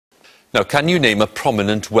Now, can you name a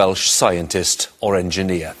prominent Welsh scientist or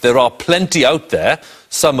engineer? There are plenty out there.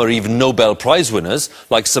 Some are even Nobel Prize winners,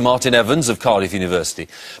 like Sir Martin Evans of Cardiff University.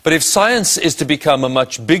 But if science is to become a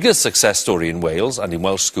much bigger success story in Wales and in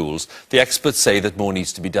Welsh schools, the experts say that more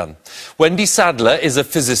needs to be done. Wendy Sadler is a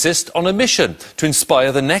physicist on a mission to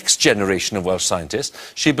inspire the next generation of Welsh scientists.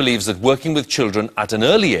 She believes that working with children at an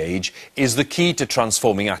early age is the key to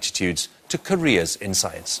transforming attitudes to careers in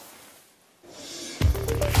science.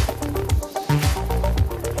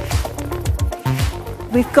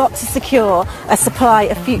 We've got to secure a supply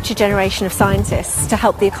of future generation of scientists to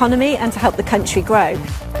help the economy and to help the country grow.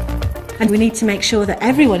 And we need to make sure that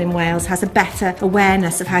everyone in Wales has a better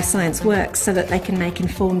awareness of how science works so that they can make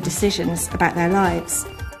informed decisions about their lives.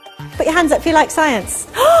 Put your hands up if you like science.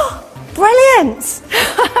 Brilliant!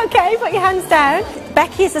 OK, put your hands down.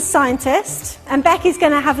 Becky is a scientist, and Becky's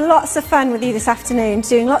going to have lots of fun with you this afternoon,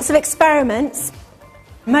 doing lots of experiments.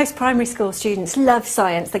 Most primary school students love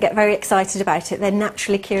science. They get very excited about it. They're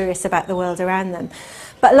naturally curious about the world around them.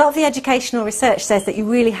 But a lot of the educational research says that you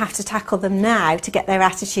really have to tackle them now to get their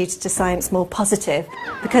attitudes to science more positive.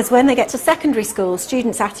 Because when they get to secondary school,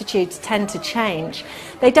 students' attitudes tend to change.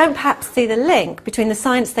 They don't perhaps see the link between the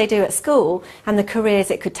science they do at school and the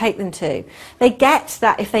careers it could take them to. They get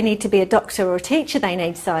that if they need to be a doctor or a teacher, they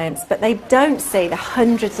need science, but they don't see the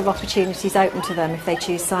hundreds of opportunities open to them if they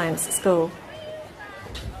choose science at school.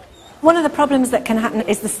 One of the problems that can happen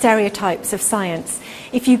is the stereotypes of science.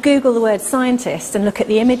 If you Google the word scientist and look at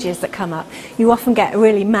the images that come up, you often get a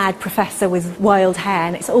really mad professor with wild hair,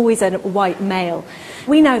 and it's always a white male.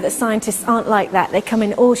 We know that scientists aren't like that. They come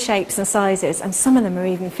in all shapes and sizes, and some of them are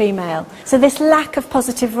even female. So this lack of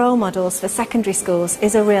positive role models for secondary schools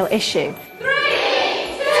is a real issue.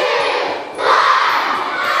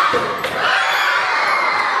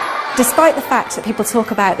 Despite the fact that people talk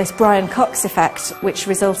about this Brian Cox effect, which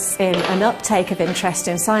results in an uptake of interest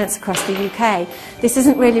in science across the UK, this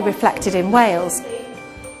isn't really reflected in Wales.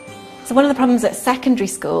 So one of the problems at secondary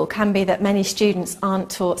school can be that many students aren't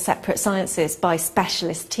taught separate sciences by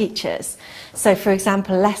specialist teachers. So, for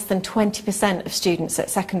example, less than 20% of students at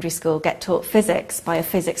secondary school get taught physics by a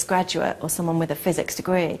physics graduate or someone with a physics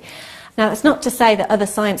degree. Now, it's not to say that other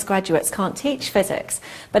science graduates can't teach physics,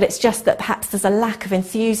 but it's just that perhaps there's a lack of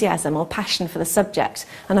enthusiasm or passion for the subject,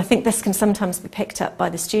 and I think this can sometimes be picked up by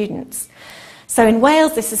the students. So in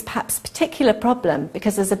Wales, this is perhaps a particular problem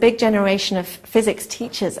because there's a big generation of physics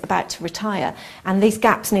teachers about to retire, and these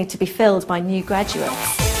gaps need to be filled by new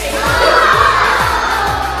graduates.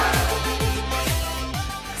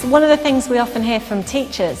 So one of the things we often hear from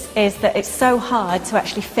teachers is that it's so hard to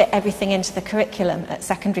actually fit everything into the curriculum at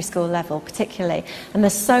secondary school level particularly, and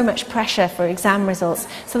there's so much pressure for exam results,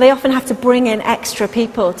 so they often have to bring in extra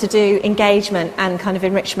people to do engagement and kind of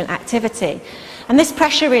enrichment activity. And this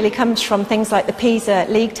pressure really comes from things like the PISA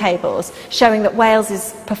league tables showing that Wales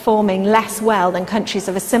is performing less well than countries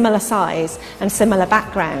of a similar size and similar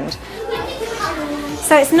background.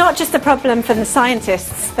 So it's not just a problem for the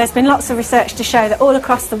scientists. There's been lots of research to show that all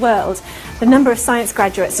across the world, the number of science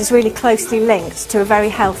graduates is really closely linked to a very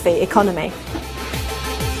healthy economy.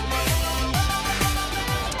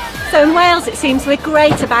 So in Wales, it seems we're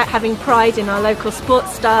great about having pride in our local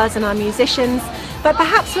sports stars and our musicians, but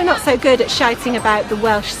perhaps we're not so good at shouting about the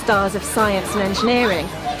Welsh stars of science and engineering.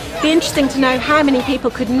 It'd be interesting to know how many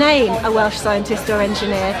people could name a Welsh scientist or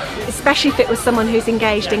engineer, especially if it was someone who's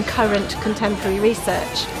engaged in current contemporary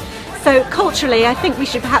research. So culturally, I think we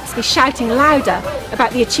should perhaps be shouting louder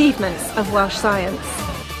about the achievements of Welsh science.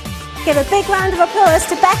 Give a big round of applause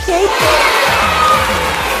to Becky.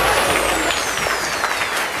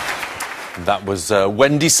 That was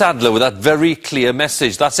Wendy Sadler with that very clear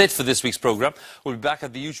message. That's it for this week's programme. We'll be back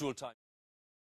at the usual time.